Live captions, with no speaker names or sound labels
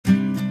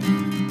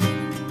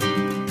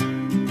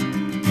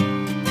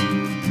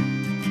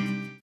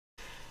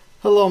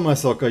Hello my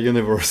soccer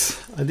universe.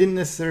 I didn't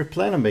necessarily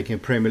plan on making a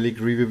Premier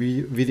League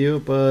review video,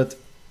 but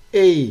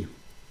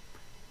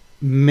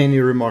many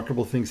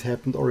remarkable things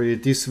happened already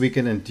this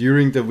weekend and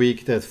during the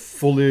week that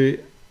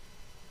fully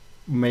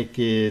make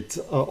it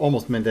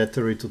almost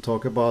mandatory to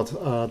talk about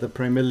the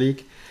Premier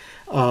League.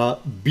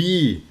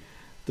 B,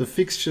 the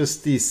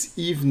fixtures this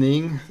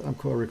evening, I'm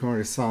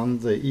recording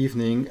Sunday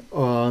evening,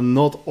 are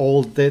not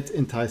all that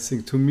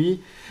enticing to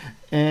me.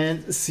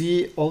 And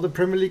C, all the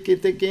Premier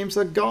League games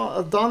are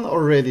done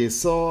already,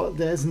 so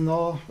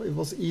it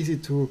was easy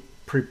to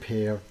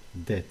prepare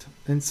that.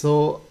 And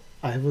so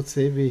I would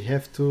say we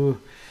have to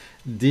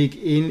dig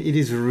in. It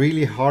is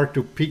really hard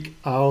to pick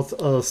out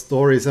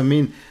stories. I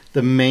mean,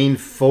 the main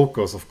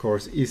focus, of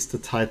course, is the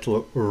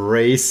title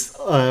race,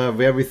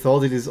 where we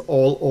thought it is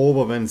all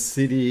over when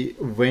City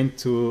went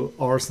to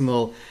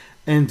Arsenal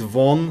and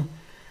won.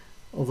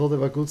 Although there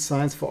were good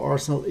signs for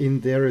Arsenal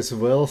in there as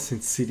well,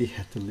 since City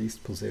had the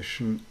least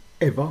possession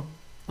ever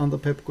under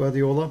Pep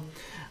Guardiola.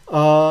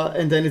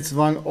 And then it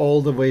swung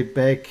all the way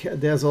back.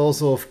 There's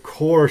also, of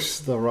course,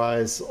 the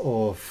rise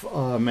of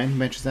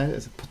Manchester United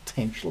as a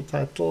potential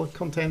title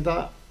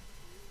contender.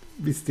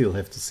 We still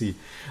have to see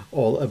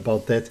all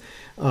about that.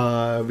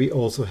 We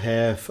also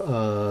have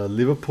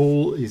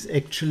Liverpool is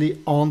actually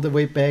on the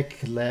way back.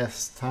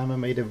 Last time I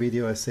made a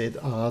video I said,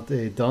 are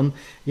they done?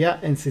 Yeah,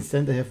 and since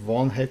then they have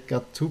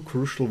got two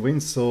crucial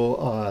wins,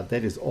 so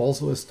that is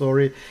also a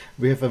story.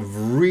 We have a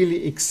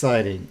really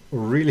exciting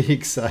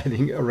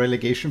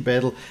relegation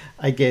battle.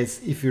 I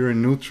guess if you're a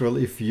neutral,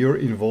 if you're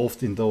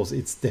involved in those,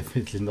 it's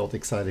definitely not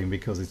exciting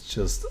because it's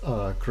just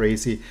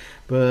crazy.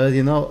 But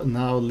you know,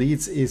 now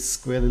Leeds is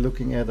squarely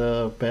looking at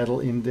a battle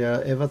in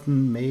there.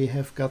 Everton may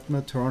have gotten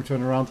a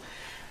turnaround,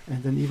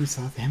 and then even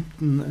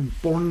Southampton and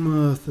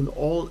Bournemouth and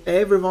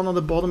everyone on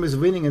the bottom is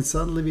winning, and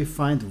suddenly we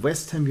find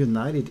West Ham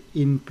United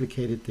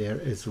implicated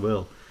there as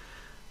well.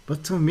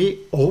 But to me,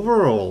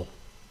 overall,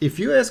 if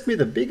you ask me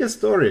the biggest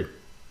story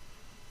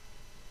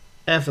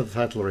after the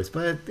title race,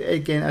 but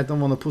again, I don't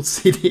want to put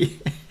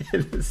City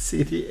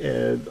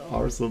and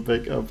Arsenal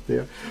back up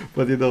there,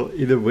 but you know,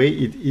 in a way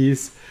it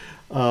is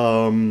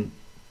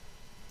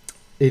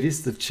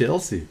the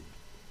Chelsea.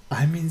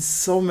 I mean,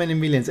 so many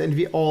millions, and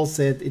we all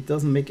said it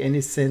doesn't make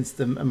any sense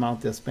the amount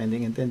they're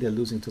spending, and then they're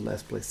losing to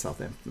last place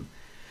Southampton.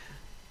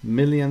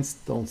 Millions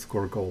don't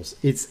score goals.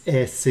 It's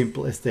as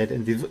simple as that.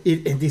 And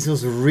this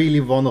was really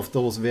one of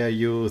those where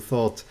you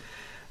thought,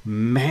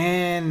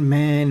 man.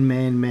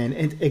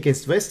 And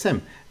against West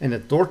Ham and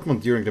at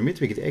Dortmund during the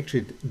midweek, it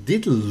actually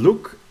did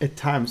look at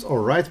times all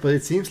right, but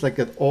it seems like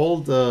that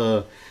all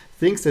the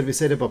things that we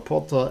said about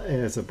Potter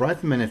as a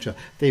Brighton manager,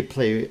 they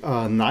play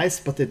nice,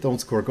 but they don't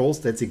score goals.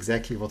 That's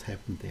exactly what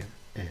happened there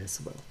as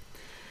well.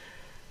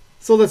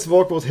 So let's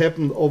walk what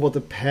happened over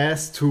the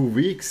past 2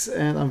 weeks,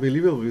 and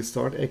unbelievable, we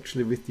start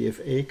actually with the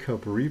FA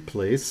Cup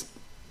replays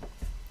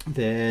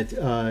that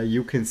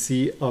you can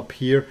see up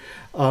here.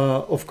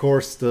 Of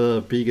course,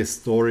 the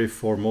biggest story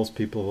for most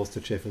people was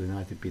that Sheffield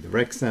United beat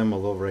Wrexham,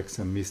 although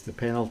Wrexham missed the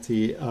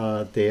penalty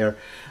there.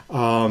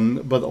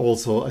 But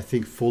also, I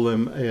think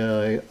Fulham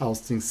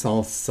ousting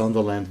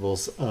Sunderland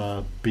was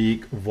a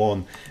big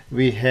one.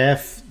 We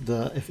have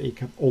the FA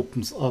Cup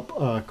opens up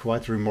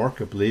quite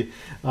remarkably.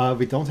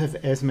 We don't have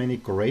as many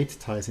great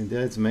ties in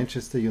there. It's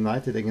Manchester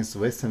United against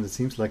West Ham. It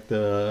seems like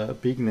the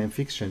big name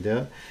fixture in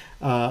there.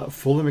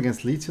 Fulham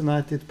against Leeds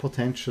United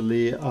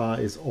potentially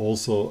is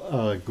also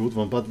a good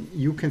one, but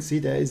you can see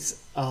there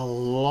is a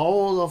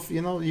lot of,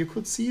 you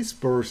could see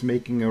Spurs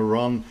making a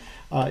run,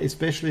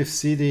 especially if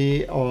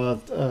City or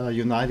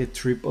United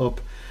trip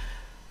up.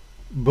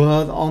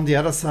 But on the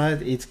other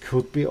side, it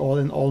could be all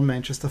in all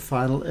Manchester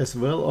final as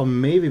well, or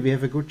maybe we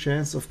have a good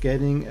chance of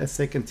getting a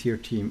second tier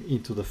team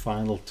into the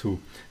final too.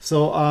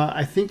 So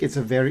I think it's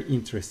a very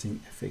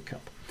interesting FA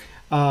Cup.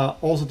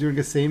 Also during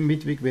the same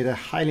midweek, we had a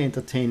highly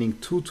entertaining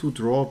 2-2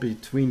 draw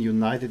between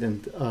United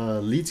and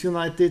Leeds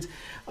United.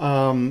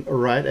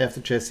 Right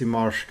after Jesse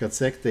Marsch got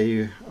sacked,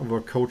 they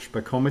were coached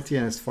by committee,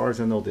 and as far as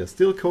I know, they're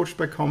still coached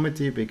by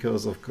committee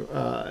because of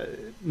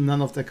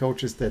none of the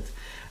coaches that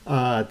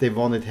they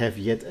wanted have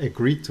yet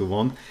agreed to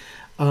one.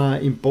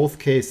 In both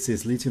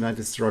cases, Leeds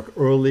United struck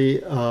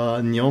early.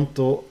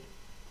 Gnonto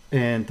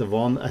and the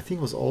one, I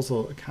think, was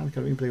also, I can't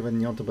remember play by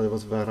Gnonto, but it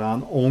was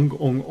Varane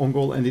on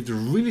goal. And it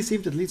really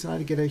seemed that Leeds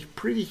United get a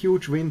pretty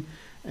huge win.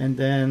 And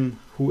then,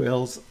 who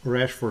else?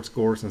 Rashford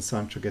scores and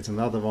Sancho gets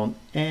another one.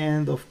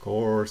 And, of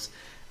course,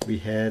 we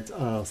had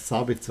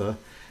Sabitzer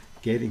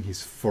getting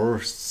his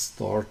first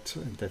start.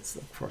 And that's,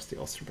 of course, the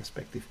Austrian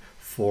perspective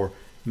for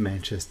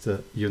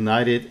Manchester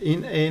United.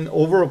 In an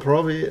overall,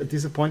 probably a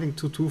disappointing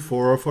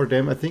 2-2 for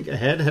them. I think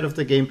ahead of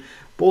the game,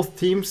 both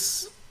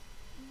teams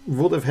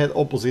would have had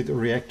opposite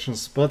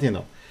reactions, but it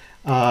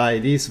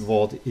is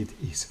what it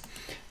is.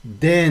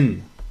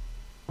 Then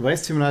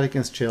West Ham United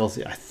against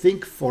Chelsea. I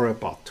think for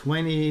about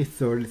 30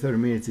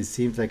 minutes it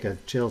seems like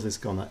Chelsea is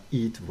gonna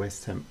eat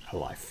West Ham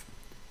alive.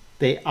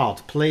 They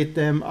outplayed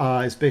them,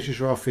 especially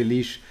Joao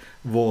Felix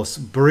was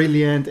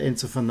brilliant.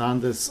 Enzo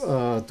Fernandez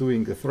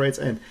doing the threads,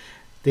 and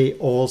they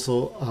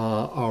also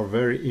are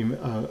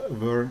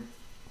were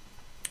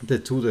the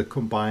two that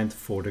combined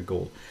for the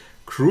goal.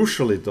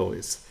 Crucially though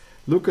is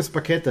Lucas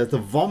Paqueta, the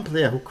one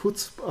player who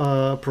could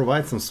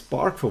provide some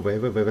spark for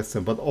West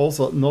Ham, but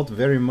also not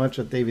very much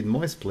a David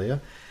Moyes player,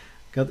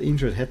 got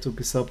injured, had to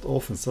be subbed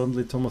off, and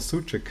suddenly Thomas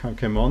Suchek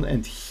came on,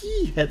 and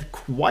he had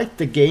quite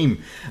the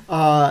game.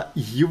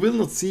 You will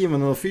not see him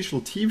on an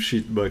official team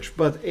sheet much,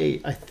 but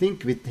hey, I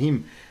think with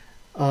him,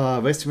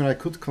 West Ham United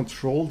could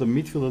control the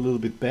midfield a little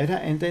bit better,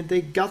 and then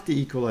they got the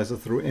equalizer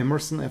through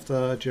Emerson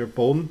after Jared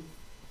Bowen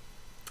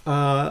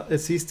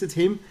assisted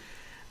him.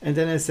 And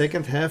then in the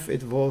second half,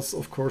 it was,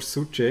 of course,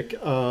 Suchek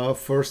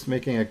first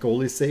making a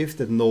goalie save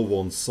that no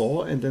one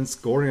saw, and then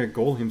scoring a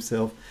goal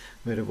himself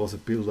where there was a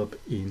build-up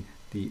in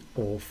the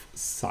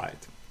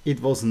offside.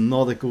 It was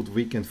not a good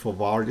weekend for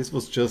VAR. This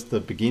was just the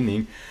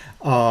beginning.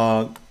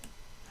 Of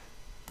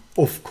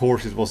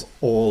course, it was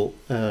all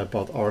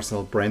about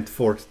Arsenal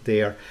Brentford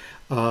there,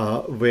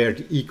 where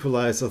the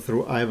equalizer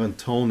through Ivan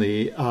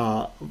Toney, 2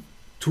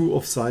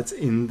 offsides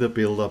in the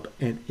build-up,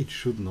 and it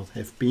should not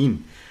have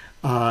been.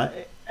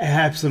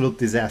 Absolute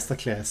disaster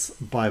class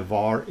by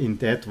VAR in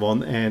that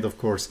one, and of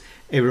course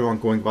everyone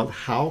going about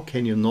how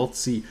can you not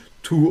see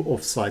 2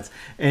 offsides.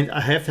 And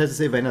I have to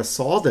say, when I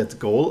saw that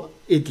goal,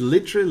 it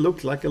literally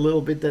looked like a little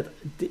bit that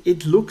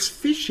it looks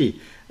fishy,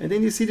 and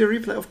then you see the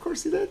replay, of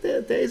course there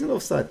is an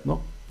offside.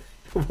 No,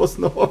 there was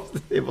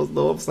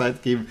no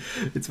offside game.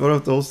 It's one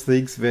of those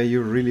things where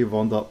you really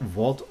wonder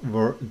what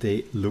were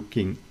they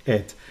looking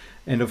at.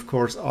 And of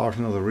course,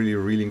 Arsenal are really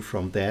reeling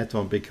from that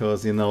one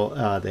because, you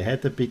know, they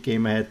had the big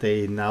game ahead.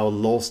 They now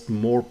lost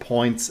more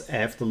points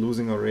after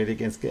losing already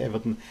against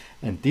Everton.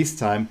 And this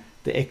time,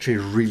 they actually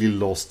really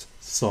lost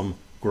some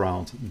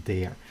ground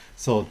there.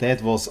 So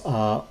that was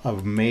a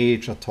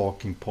major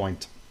talking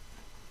point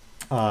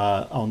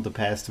on the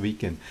past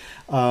weekend.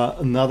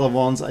 Another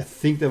ones, I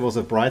think there was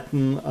a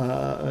Brighton,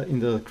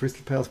 in the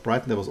Crystal Palace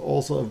Brighton, there was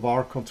also a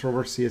VAR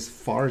controversy as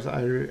far as I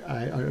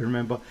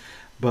remember.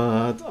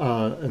 But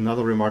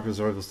another remarkable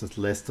result was that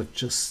Leicester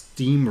just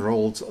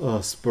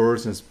steamrolled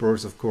Spurs, and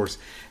Spurs, of course,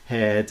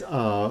 had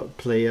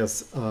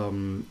players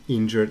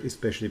injured,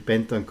 especially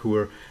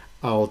Bentancur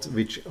out,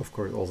 which, of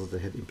course, also they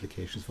had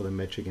implications for the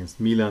match against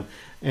Milan.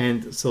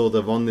 And so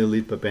the 1-0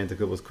 lead by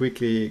Bentancur was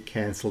quickly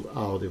cancelled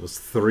out. It was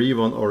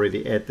 3-1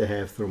 already at the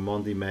half through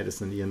Mondi,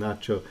 Madison, and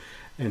Iheanacho.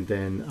 And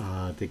then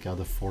they got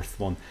a 4th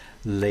one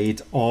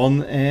late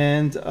on,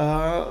 and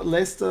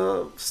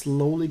Leicester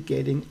slowly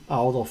getting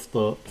out of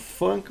the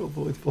funk,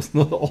 although it was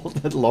not all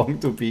that long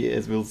to be,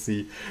 as we'll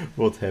see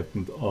what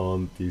happened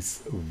on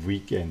this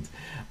weekend.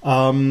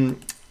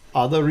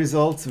 Other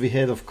results, we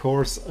had, of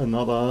course,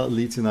 another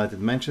Leeds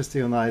United Manchester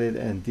United,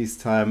 and this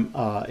time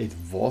it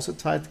was a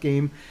tight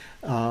game.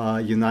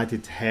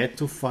 United had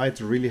to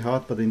fight really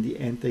hard, but in the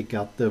end they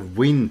got the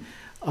win.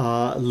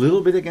 A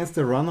little bit against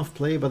the run of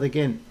play, but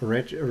again,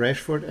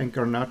 Rashford and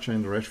Garnacho,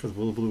 and Rashford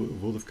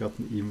would have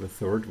gotten even a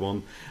 3rd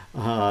one,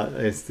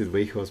 as did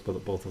Weghorst,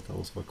 but both of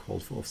those were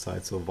called for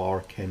offside, so VAR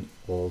can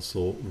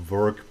also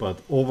work. But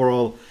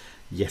overall,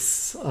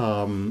 yes,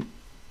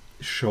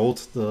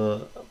 showed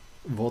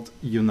what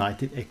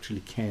United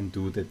actually can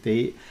do, that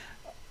they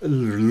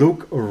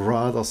look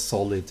rather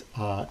solid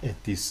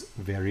at this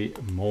very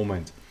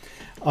moment.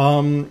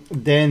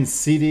 Then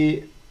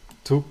City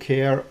took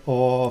care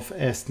of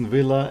Aston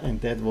Villa, and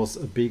that was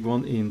a big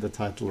one in the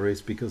title race,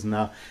 because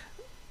now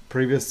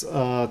previous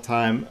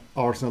time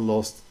Arsenal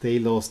lost, they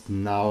lost,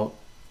 now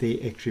they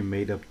actually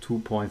made up 2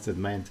 points. That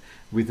meant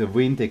with a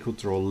win they could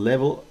draw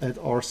level at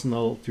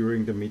Arsenal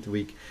during the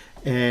midweek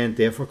and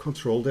therefore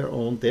control their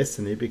own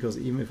destiny, because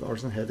even if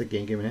Arsenal had a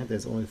game in hand,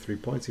 there's only 3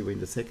 points. You win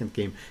the second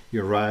game,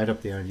 you're right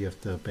up there and you have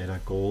the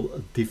better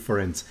goal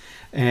difference,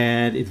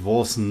 and it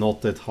was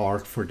not that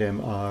hard for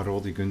them.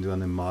 Rodi,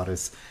 Gundogan and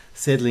Mahrez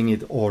settling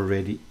it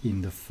already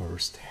in the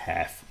first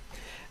half.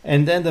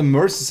 And then the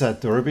Merseyside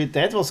derby,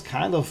 that was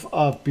kind of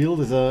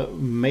billed as a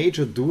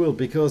major duel,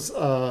 because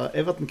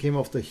Everton came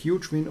off the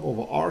huge win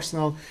over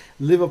Arsenal,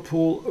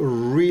 Liverpool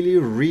really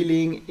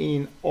reeling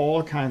in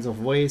all kinds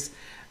of ways,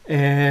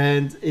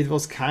 and it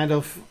was kind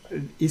of,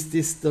 is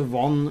this the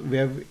one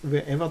where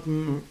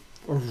Everton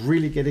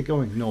really get it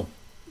going? No,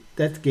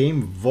 that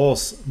game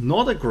was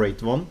not a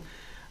great one,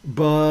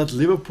 but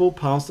Liverpool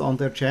pounced on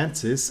their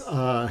chances.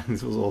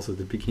 This was also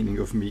the beginning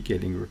of me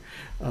getting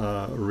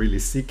really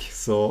sick,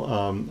 so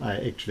I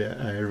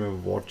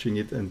remember watching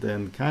it and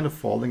then kind of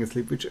falling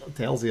asleep, which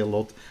tells you a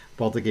lot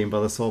about the game.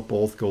 But I saw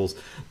both goals.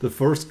 The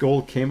first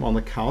goal came on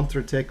a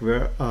counter-attack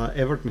where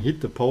Everton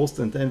hit the post,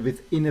 and then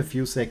within a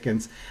few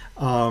seconds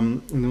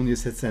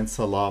Nunez had sent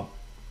Salah,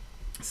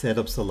 set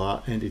up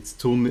Salah, and it's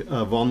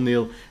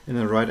 1-0. And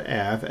then right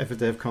after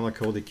they have Connor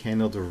Cody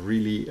cannot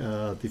really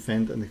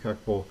defend, and the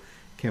Kakpo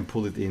can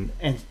pull it in,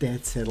 and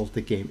that settled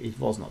the game. It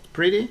was not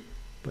pretty,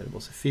 but it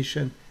was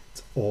efficient.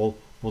 It's all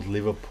what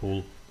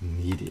Liverpool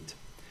needed.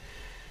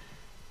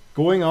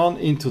 Going on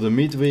into the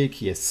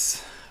midweek,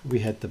 yes, we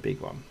had the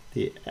big one.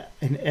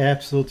 An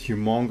absolute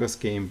humongous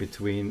game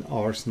between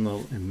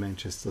Arsenal and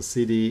Manchester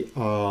City,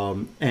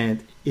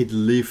 and it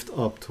lived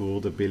up to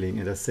the billing.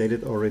 And I said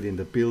it already in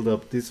the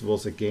build-up. This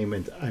was a game,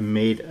 and I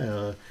made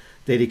a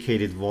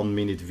dedicated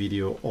 1-minute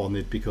video on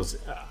it because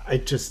I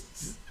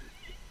just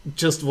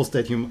was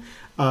that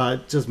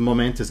just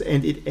momentous,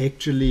 and it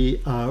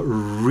actually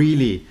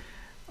really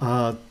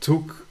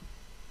took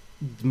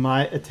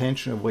my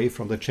attention away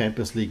from the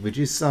Champions League, which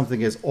is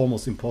something that's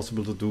almost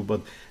impossible to do. But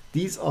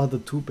these are the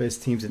two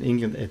best teams in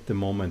England at the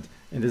moment,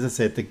 and as I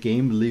said, the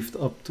game lived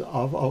up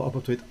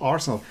to it.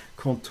 Arsenal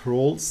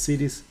controlled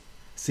City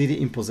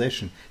in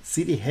possession.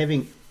 City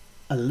having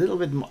a little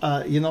bit,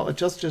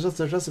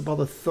 just about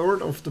a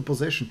third of the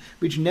possession,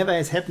 which never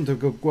has happened to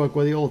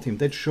Guardiola team.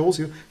 That shows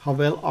you how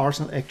well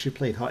Arsenal actually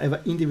played.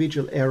 However,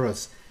 individual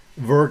errors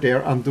were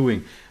their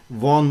undoing.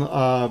 One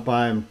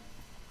by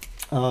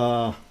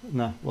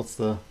what's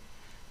the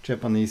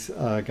Japanese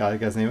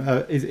guy's name?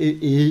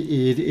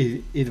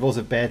 It was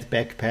a bad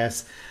back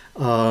pass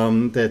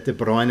that De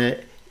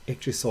Bruyne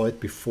actually saw it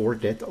before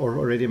that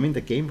already. I mean, the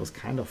game was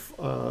kind of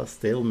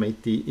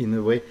stalemate in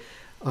a way.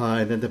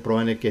 And then De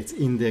Bruyne gets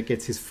in there,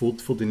 gets his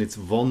foot in. It's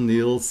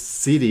 1-0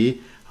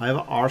 City.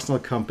 However, Arsenal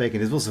come back,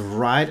 and it was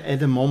right at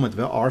the moment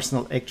where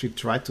Arsenal actually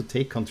tried to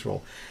take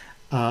control.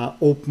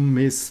 Open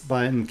miss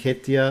by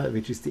Nketiah,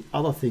 which is the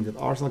other thing that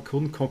Arsenal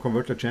couldn't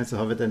convert their chances.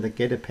 However, then they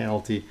get a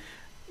penalty.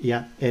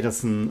 Yeah,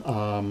 Ederson,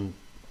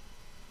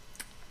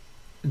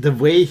 the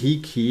way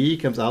he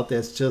comes out there,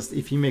 is just,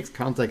 if he makes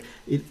contact,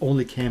 it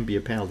only can be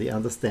a penalty. I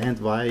understand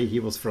why he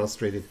was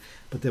frustrated,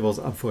 but there was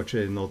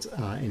unfortunately not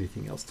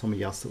anything else.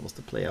 Tomiyasu was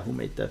the player who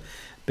made the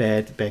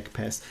bad back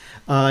pass.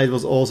 It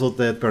was also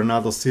that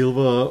Bernardo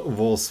Silva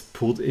was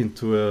put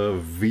into a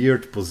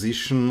weird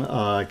position,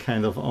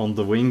 kind of on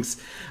the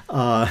wings,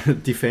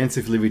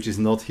 defensively, which is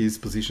not his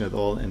position at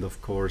all. And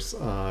of course,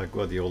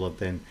 Guardiola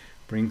then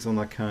brings on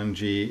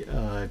Akanji,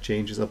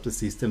 changes up the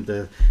system.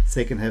 The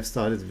second half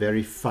started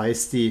very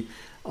feisty,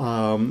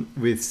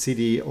 with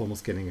City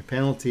almost getting a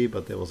penalty,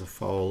 but there was a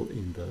foul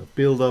in the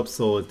build-up,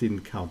 so it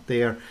didn't count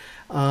there.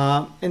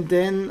 And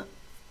then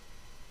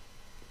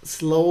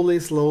slowly,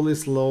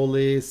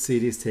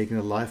 City's taking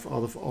the life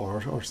out of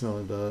Arsenal.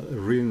 And a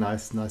really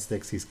nice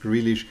taxis.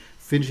 Grealish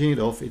finishing it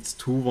off. It's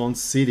 2-1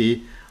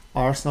 City.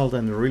 Arsenal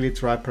then really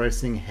try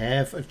pressing,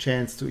 have a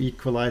chance to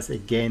equalize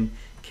again,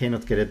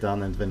 cannot get it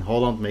done. And when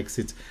Holland makes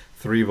it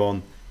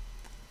 3-1,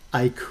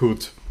 I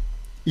could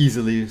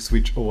easily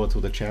switch over to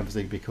the Champions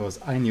League because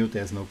I knew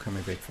there's no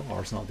coming back for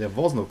Arsenal. There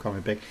was no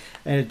coming back.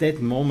 And at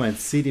that moment,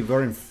 City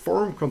were in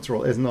firm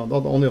control, as not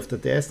only of the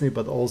destiny,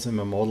 but also in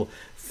my model,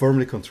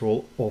 firmly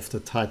control of the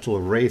title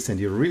race. And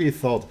you really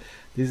thought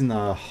this is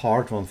a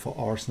hard one for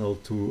Arsenal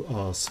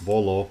to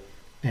swallow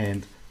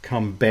and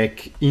come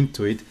back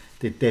into it.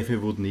 They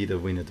definitely would need a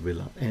win at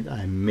Villa. And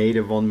I made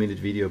a 1-minute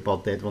video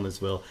about that one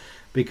as well,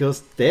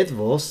 because that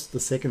was the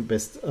second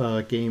best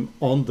game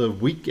on the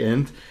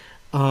weekend.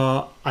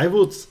 I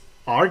would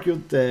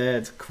argue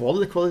that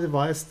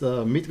quality-wise,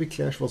 the midweek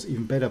clash was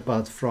even better,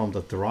 but from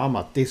the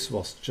drama, this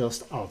was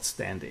just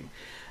outstanding.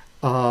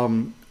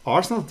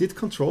 Arsenal did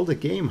control the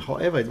game.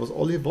 However, it was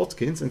Ollie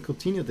Watkins and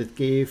Coutinho that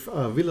gave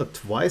Villa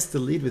twice the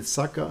lead, with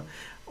Saka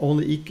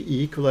only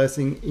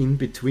equalizing in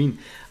between.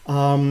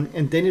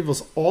 And then it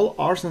was all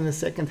Arsenal in the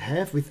second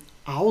half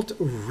without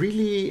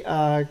really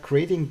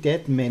creating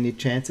that many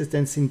chances.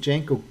 Then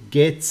Zinchenko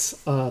gets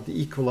the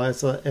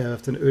equalizer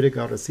after an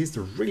Ødegaard assist,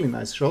 a really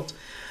nice shot.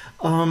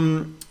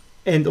 And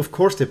of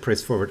course they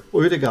press forward.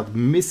 Ødegaard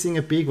missing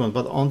a big one,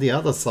 but on the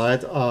other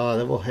side,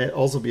 there will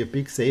also be a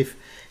big save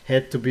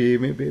had to be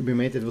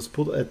made. It was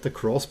put at the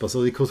crossbar,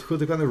 so it could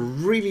have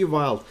gone really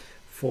wild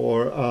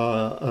for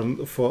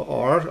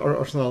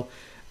Arsenal.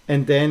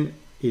 And then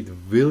it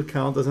will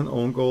count as an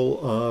own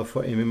goal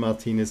for Emi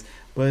Martinez,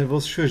 but it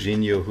was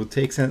Jorginho who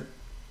takes an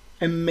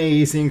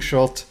amazing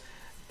shot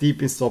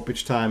deep in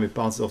stoppage time. It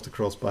bounces off the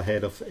crossbar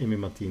ahead of Emi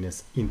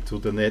Martinez into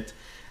the net,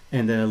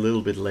 and then a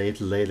little bit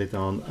later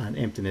on, an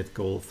empty net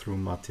goal through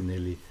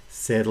Martinelli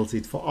settles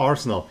it for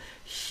Arsenal.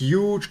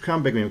 Huge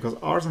comeback win, because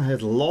Arsenal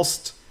had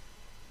lost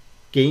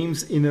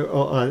games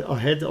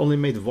had only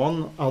made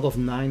 1 out of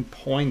 9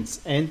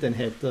 points, and then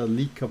had the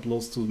League Cup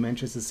loss to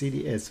Manchester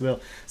City as well.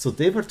 So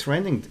they were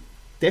trending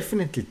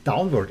definitely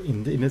downward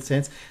in a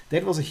sense.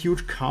 That was a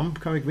huge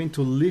comeback win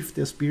to lift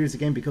their spirits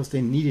again, because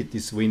they needed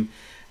this win.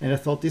 And I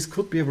thought this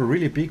could be a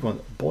really big one.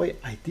 Boy,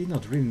 I did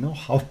not really know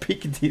how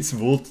big this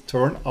would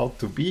turn out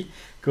to be,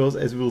 because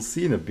as we'll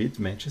see in a bit,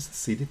 Manchester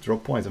City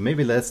dropped points. So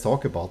maybe let's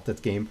talk about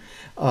that game.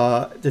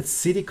 That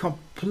City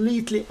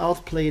completely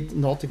outplayed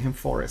Nottingham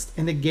Forest.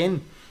 And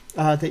again,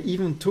 they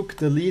even took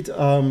the lead,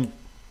 I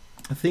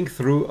think,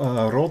 through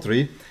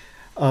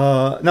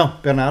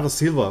Bernardo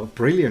Silva,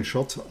 brilliant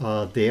shot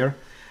there.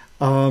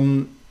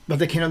 But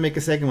they cannot make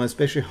a second one,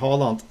 especially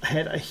Haaland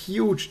had a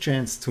huge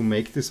chance to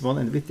make this one,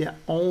 and with their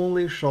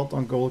only shot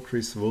on goal,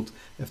 Chris Wood,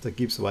 after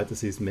Gibbs' white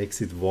assist, makes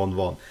it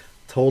 1-1.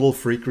 Total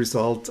freak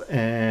result,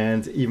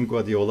 and even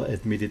Guardiola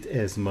admitted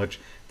as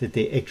much, that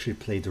they actually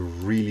played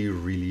really,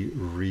 really,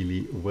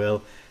 really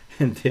well.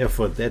 And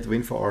therefore that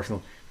win for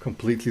Arsenal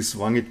completely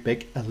swung it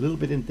back a little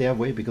bit in their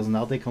way, because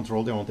now they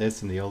control their own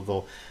destiny,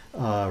 although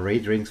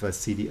ratings by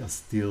City are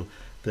still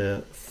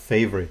the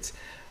favorites.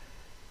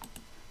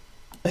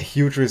 A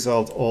huge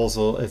result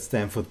also at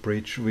Stamford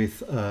Bridge,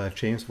 with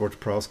James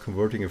Ward-Prowse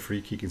converting a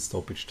free kick in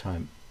stoppage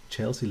time.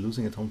 Chelsea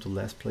losing at home to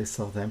last place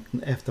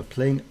Southampton after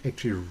playing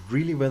actually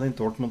really well in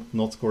Dortmund,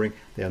 not scoring.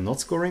 They are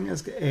not scoring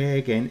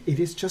again. It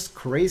is just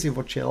crazy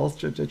what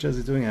Chelsea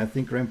is doing. I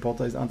think Graham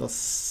Potter is under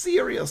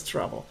serious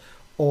trouble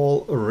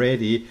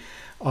already.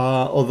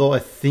 Although I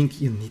think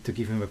you need to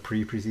give him a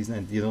preseason,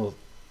 and you know,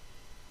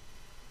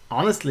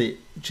 honestly,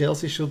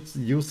 Chelsea should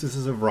use this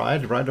as a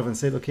write-off and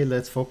say, okay,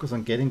 let's focus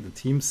on getting the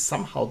team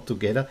somehow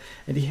together.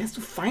 And he has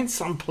to find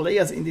some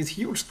players in this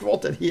huge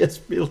squad that he has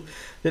built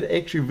that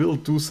actually will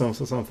do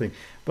something.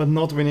 But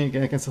not winning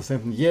again against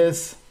Southampton.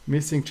 Yes,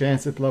 missing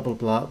chances, blah, blah,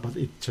 blah. But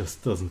it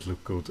just doesn't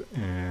look good.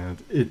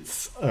 And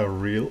it's a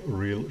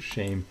real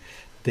shame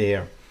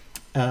there.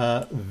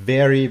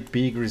 Very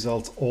big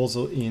results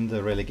also in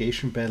the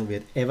relegation battle. We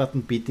had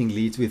Everton beating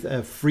Leeds with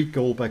a free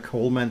goal by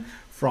Coleman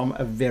from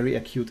a very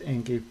acute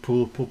angle,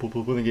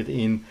 pulling it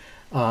in.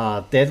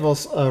 That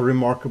was a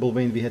remarkable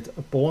win. We had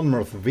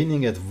Bournemouth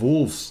winning at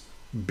Wolves,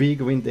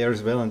 big win there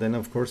as well. And then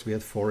of course we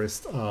had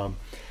Forest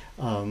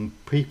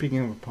picking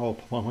a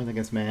point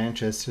against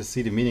Manchester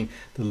City, meaning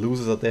the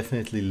losers are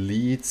definitely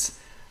Leeds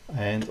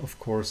and of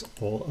course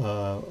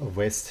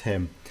West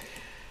Ham.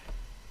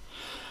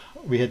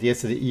 We had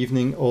yesterday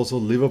evening also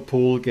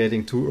Liverpool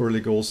getting 2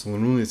 early goals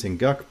from Nunes and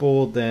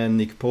Gakpo. Then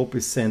Nick Pope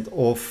is sent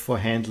off for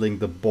handling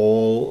the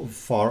ball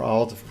far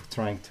out,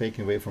 trying to take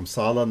away from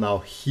Salah. Now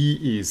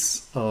he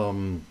is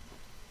banned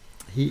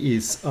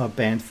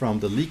from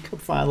the League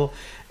Cup final,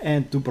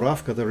 and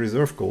Dubravka, the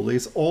reserve goalie,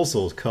 is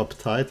also cup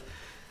tied,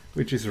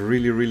 which is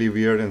really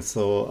weird. And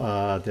so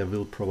there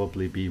will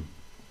probably be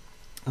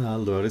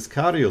Loris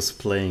Karius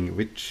playing,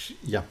 which,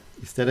 yeah,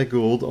 is that a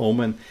good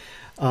omen?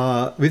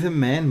 With a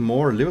man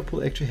more,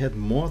 Liverpool actually had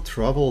more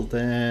trouble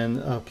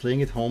than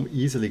playing at home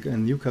easily,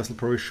 and Newcastle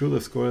probably should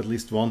have scored at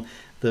least one.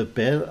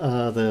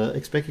 The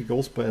expected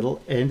goals battle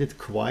ended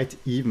quite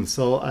even,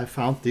 so I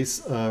found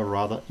this a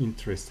rather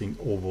interesting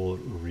overall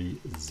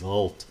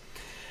result.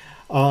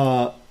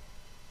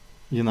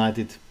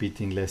 United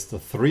beating Leicester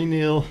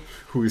 3-0.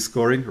 Who is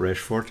scoring?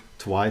 Rashford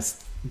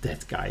twice.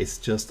 That guy is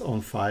just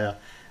on fire.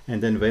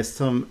 And then West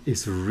Ham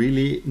is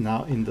really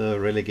now in the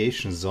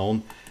relegation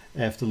zone,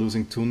 after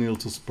losing 2-0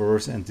 to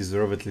Spurs, and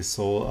deservedly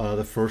so.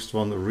 The first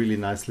one, a really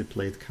nicely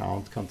played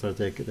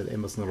counter-attack that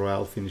Emerson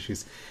Royale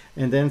finishes.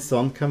 And then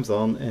Son comes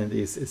on and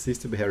is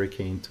assisted by Harry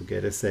Kane to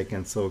get a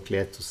second. So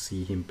glad to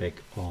see him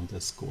back on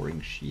the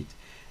scoring sheet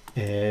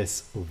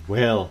as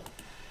well.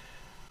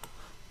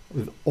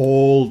 With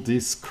all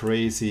these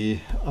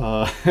crazy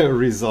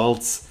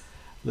results,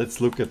 let's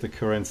look at the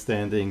current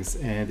standings,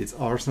 and it's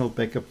Arsenal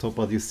back up top,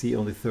 but you see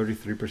only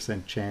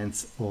 33%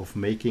 chance of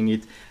making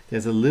it.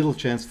 There's a little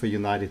chance for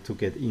United to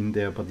get in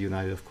there, but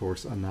United of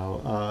course are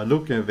now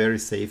looking at a very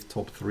safe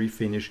top 3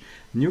 finish.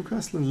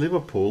 Newcastle and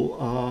Liverpool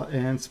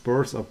and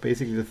Spurs are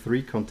basically the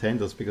 3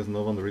 contenders, because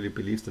no one really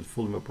believes that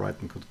Fulham or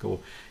Brighton could go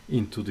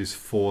into this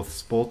 4th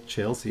spot.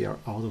 Chelsea are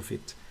out of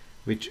it,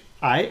 which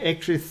I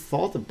actually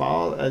thought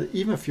about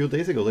even a few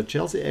days ago, that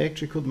Chelsea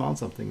actually could mount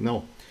something.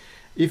 No.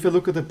 If you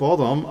look at the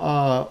bottom,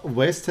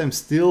 West Ham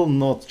still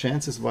not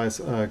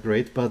chances-wise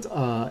great, but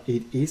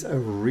it is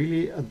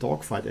really a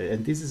dogfight,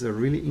 and this is a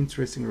really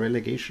interesting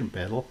relegation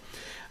battle.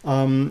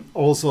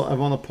 Also, I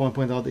want to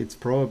point out it's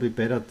probably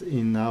better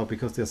in now,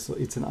 because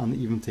it's an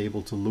uneven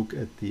table, to look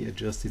at the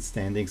adjusted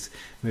standings.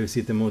 Where you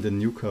see the more the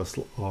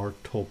Newcastle are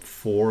top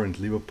 4 and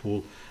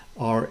Liverpool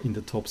are in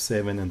the top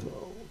 7, and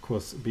of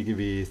course big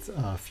with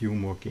a few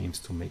more games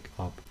to make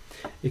up.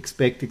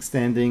 Expected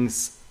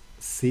standings: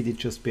 City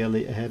just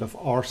barely ahead of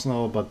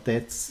Arsenal, but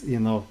that's, you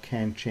know,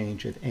 can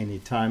change at any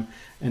time.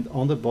 And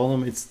on the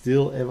bottom it's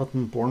still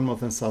Everton,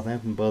 Bournemouth and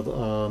Southampton, but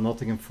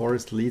Nottingham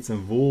Forest, Leeds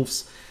and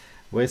Wolves,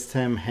 West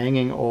Ham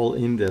hanging all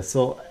in there.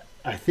 So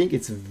I think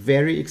it's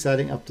very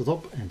exciting up the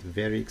top and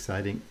very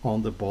exciting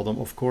on the bottom.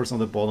 Of course, on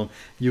the bottom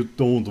you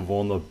don't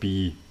want to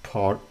be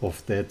part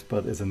of that,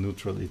 but as a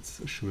neutral it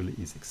surely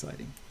is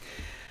exciting.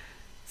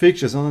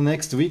 Fixtures on the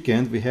next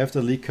weekend: we have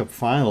the League Cup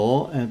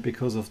final, and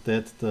because of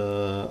that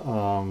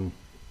the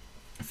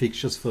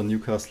fixtures for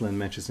Newcastle and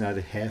Manchester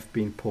United have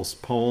been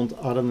postponed.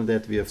 Other than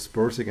that, we have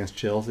Spurs against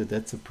Chelsea.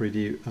 That's a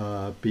pretty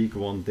big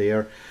one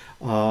there.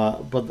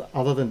 But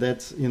other than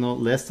that, you know,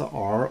 Leicester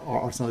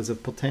Arsenal is a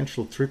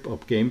potential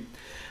trip-up game.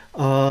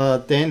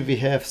 Then we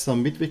have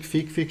some midweek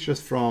fixtures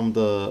from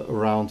the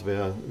round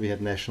where we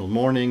had National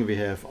Morning. We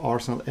have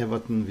Arsenal,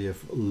 Everton. We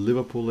have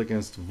Liverpool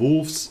against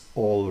Wolves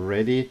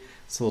already.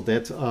 So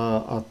that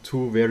are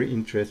 2 very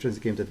interesting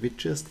games that we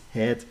just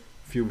had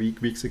a few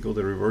weeks ago,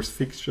 the reverse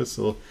fixture.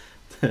 So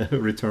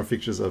return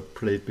fixtures are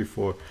played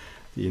before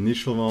the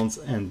initial ones,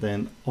 and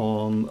then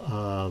on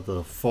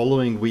the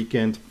following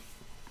weekend,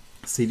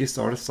 City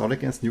start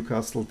against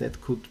Newcastle.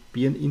 That could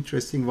be an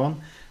interesting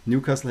one.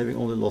 Newcastle having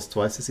only lost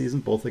twice this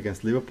season, both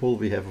against Liverpool.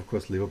 We have, of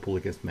course, Liverpool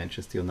against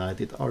Manchester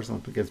United.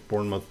 Arsenal against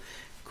Bournemouth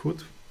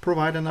could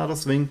provide another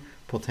swing,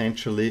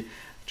 potentially.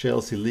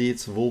 Chelsea,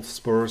 Leeds, Wolves,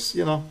 Spurs,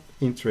 you know,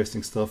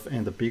 interesting stuff.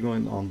 And a big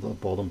one on the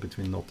bottom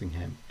between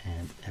Nottingham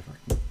and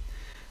Everton.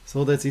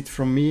 So that's it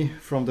from me,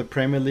 from the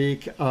Premier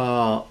League.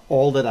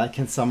 All that I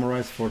can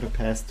summarize for the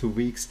past 2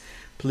 weeks.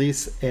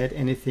 Please add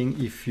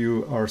anything if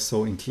you are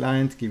so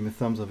inclined. Give me a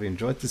thumbs up if you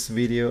enjoyed this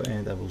video,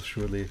 and I will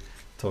surely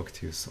talk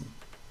to you soon.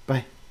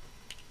 Bye.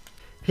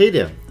 Hey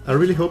there, I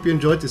really hope you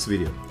enjoyed this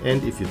video,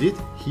 and if you did,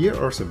 here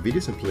are some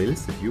videos and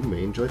playlists that you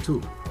may enjoy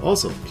too.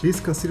 Also, please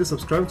consider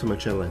subscribing to my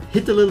channel and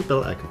hit the little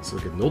bell icon so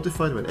you get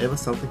notified whenever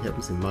something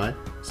happens in my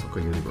soccer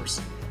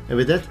universe. And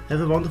with that, have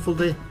a wonderful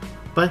day.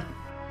 Bye.